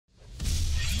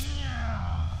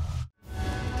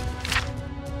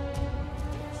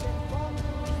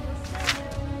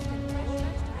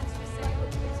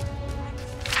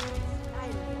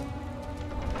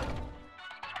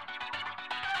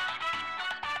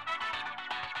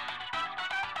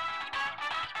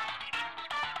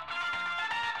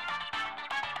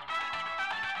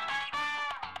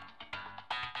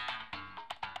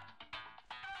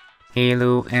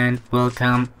Hello and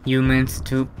welcome humans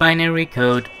to binary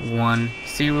code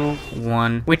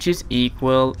 101, which is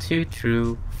equal to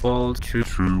true, false,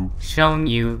 true, showing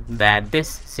you that this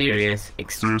series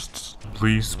exists.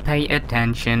 Please pay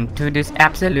attention to this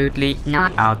absolutely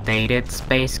not outdated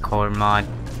space core mod,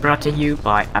 brought to you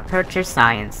by Aperture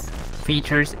Science.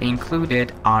 Features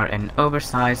included are an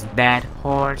oversized dead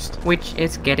horse, which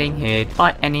is getting hit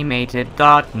by animated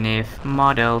 .NIF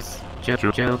models.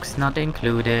 Jokes not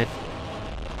included.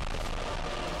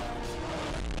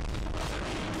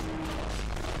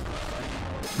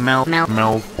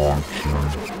 Malfunction.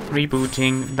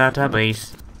 Rebooting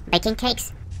database. Baking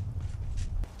cakes.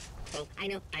 Oh, I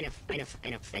know.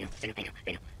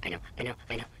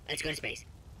 Let's go to space.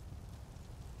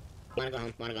 Wanna go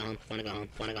home.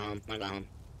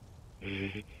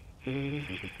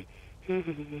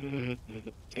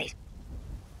 Space.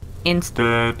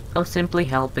 Instead of simply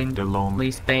helping the lonely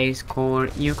space core,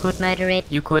 you could murder it.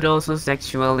 You could also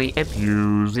sexually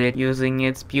abuse it using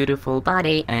its beautiful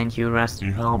body and your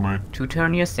rusty helmet to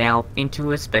turn yourself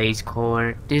into a space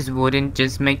core. This wouldn't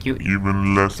just make you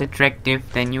even less attractive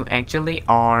than you actually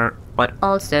are, but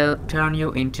also turn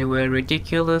you into a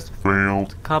ridiculous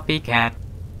failed copycat.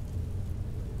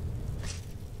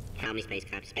 Help me, space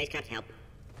cops. Space cops, help.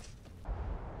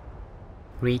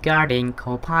 Regarding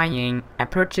copying,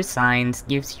 Aperture Science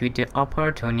gives you the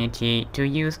opportunity to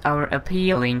use our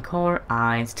appealing core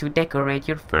eyes to decorate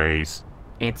your face.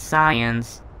 It's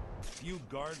science. Few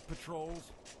guard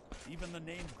patrols, even the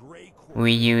name Grey Quarter.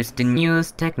 We use the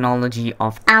newest technology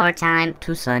of our time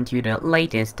to send you the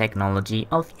latest technology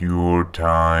of your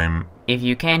time. If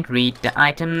you can't read the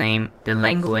item name, the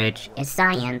language Is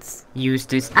science. use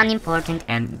this unimportant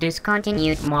and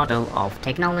discontinued model of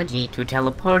technology to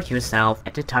teleport yourself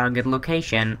at the target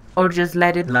location, or just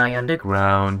let it lie on the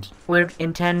ground, where it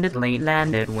intendedly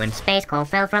landed when Space core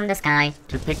fell from the sky.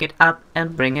 to pick it up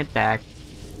and bring it back.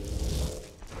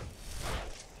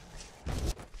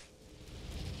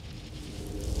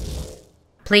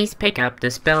 Please pick up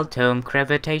the spell tome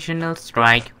Gravitational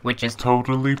Strike, which is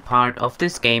totally part of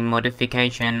this game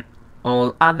modification.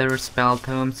 All other spell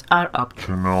tomes are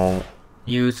optional.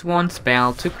 Use one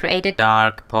spell to create a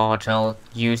dark portal.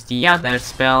 Use the other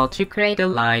spell to create a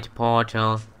light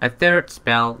portal. A third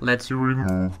spell lets you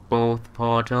remove both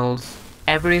portals.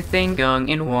 Everything going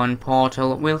in one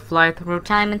portal will fly through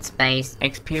time and space,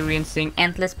 experiencing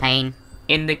endless pain,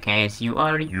 in the case you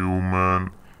are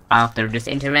human. After this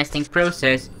interesting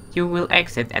process, you will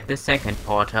exit at the second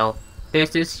portal.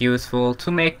 This is useful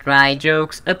to make dry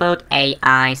jokes about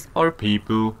AIs or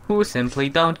people who simply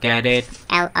don't get it.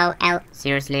 LOL.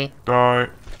 Seriously, die.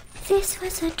 This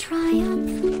was a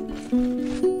triumph.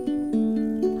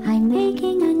 I'm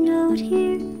making a note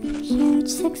here, huge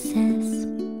success.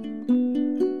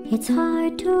 It's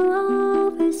hard to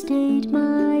overstate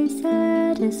my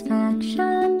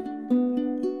satisfaction.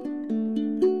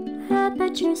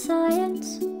 Aperture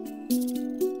Science.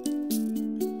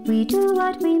 We do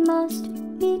what we must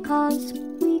because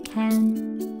we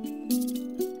can.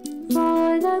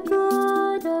 For the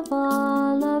good of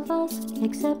all of us,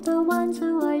 except the ones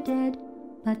who are dead.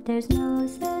 But there's no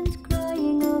sense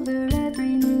crying over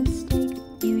every mistake.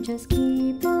 You just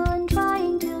keep on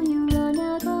trying till you run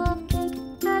out of cake.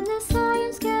 And the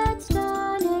science gets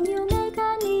done and you make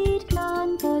a neat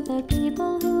plan for the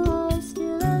people who are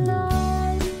still alive.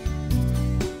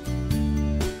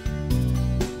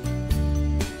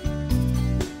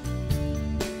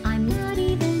 I'm not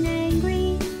even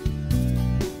angry.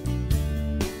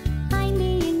 I'm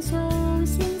being so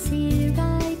sincere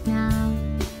right now.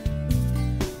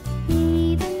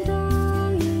 Even though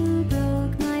you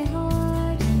broke my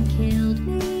heart and killed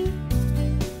me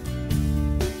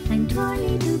and tore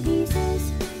me to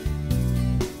pieces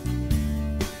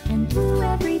and threw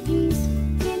every piece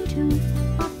into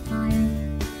a fire.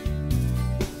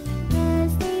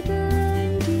 As they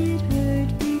burned, it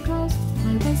hurt because I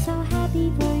was so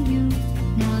happy for you.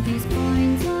 Now these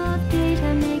points of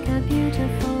data make a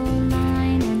beautiful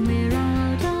line, and we're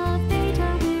out of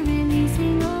data, we're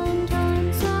releasing on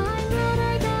time. So I'm glad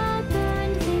I got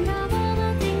burned. Think of all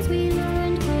the things we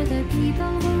learned for the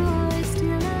people who are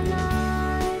still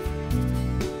alive.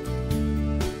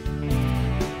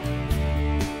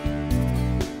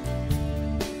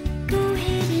 Go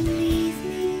ahead and leave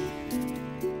me.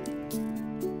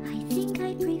 I think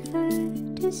I prefer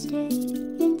to stay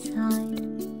inside.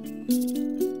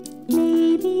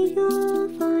 Maybe you'll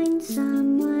find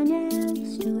someone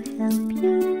else to help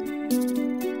you.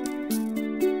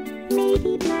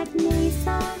 Maybe Black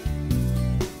Mesa.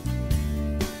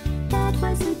 That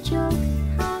was a joke.